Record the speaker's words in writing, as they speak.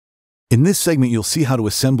In this segment, you'll see how to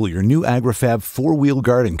assemble your new Agri-Fab 4-wheel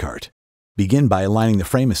garden cart. Begin by aligning the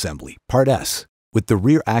frame assembly, Part S, with the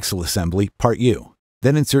rear axle assembly, Part U.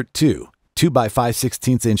 Then insert two 2x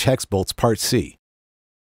 5/16" hex bolts, Part C,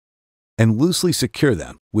 and loosely secure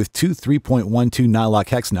them with two 3.12 nylock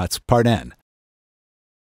hex nuts, Part N.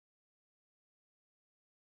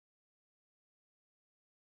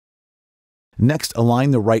 Next,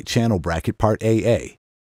 align the right channel bracket, Part AA,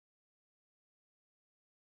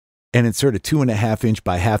 and insert a 2.5"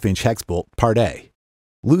 by 1/2" hex bolt, Part A.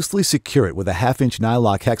 Loosely secure it with a 1/2"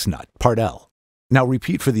 nylock hex nut, Part L. Now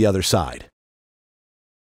repeat for the other side.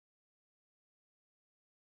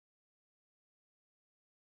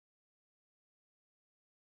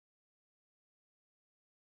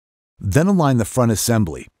 Then align the front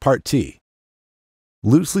assembly, Part T.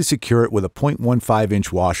 Loosely secure it with a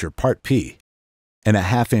 0.15" washer, Part P, and a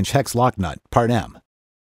 1/2" hex lock nut, Part M.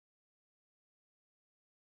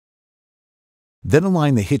 Then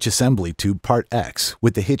align the hitch assembly tube, Part X,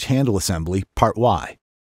 with the hitch handle assembly, Part Y.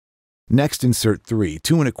 Next, insert three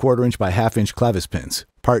 2¼ by 1/2" clevis pins,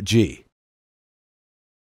 Part G.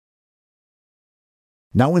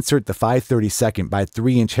 Now insert the 5/32 by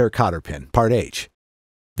 3" hair cotter pin, Part H.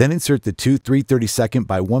 Then insert the two 3/32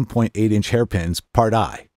 by 1.8" hairpins, Part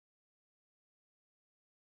I.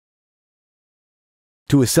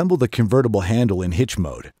 To assemble the convertible handle in hitch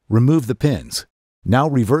mode, remove the pins. Now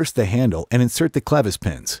reverse the handle and insert the clevis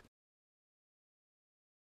pins.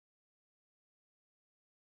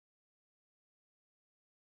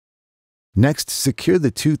 Next, secure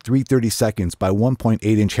the two 3/32 by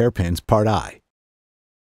 1.8" hairpins, Part I.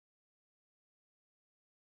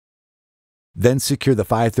 Then secure the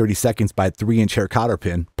 5/32 by 3" hair cotter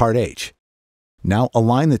pin, Part H. Now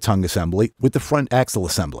align the tongue assembly with the front axle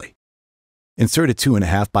assembly. Insert a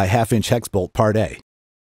 2.5 by 1/2" hex bolt, Part A,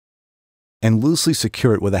 and loosely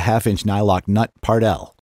secure it with a 1/2" nylock nut, Part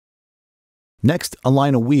L. Next,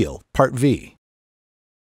 align a wheel, Part V.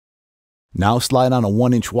 Now slide on a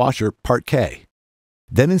 1" washer, Part K.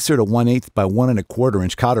 Then insert a 1/8 by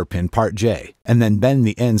 1¼ cotter pin, Part J, and then bend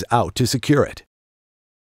the ends out to secure it.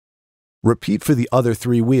 Repeat for the other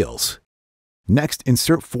three wheels. Next,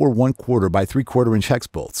 insert four 1/4 by 3/4" hex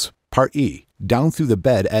bolts, Part E, down through the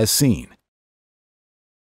bed as seen.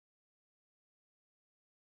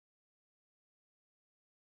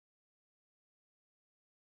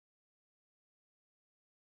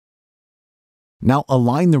 Now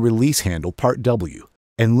align the release handle, Part W,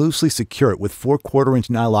 and loosely secure it with 4/4"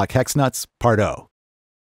 nylock hex nuts, Part O.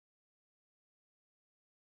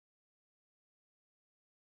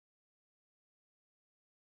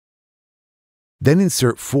 Then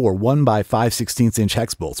insert four 1 by 5/16"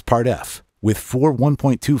 hex bolts, Part F, with four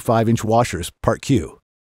 1.25" washers, Part Q.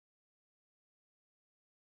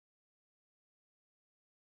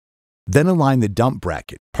 Then align the dump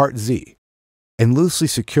bracket, Part Z, and loosely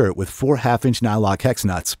secure it with four 1/2" nylock hex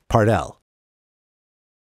nuts, Part L.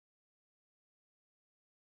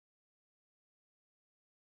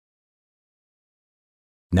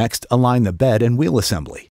 Next, align the bed and wheel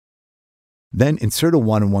assembly. Then insert a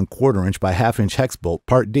 1 1/4" by 1/2" hex bolt,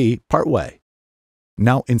 Part D, part way.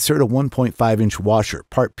 Now insert a 1.5" washer,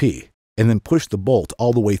 Part P, and then push the bolt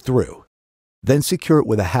all the way through. Then secure it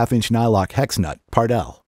with a 1/2" nylock hex nut, Part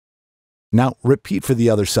L. Now repeat for the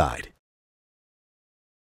other side.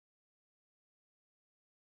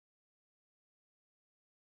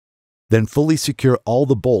 Then fully secure all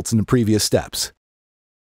the bolts in the previous steps.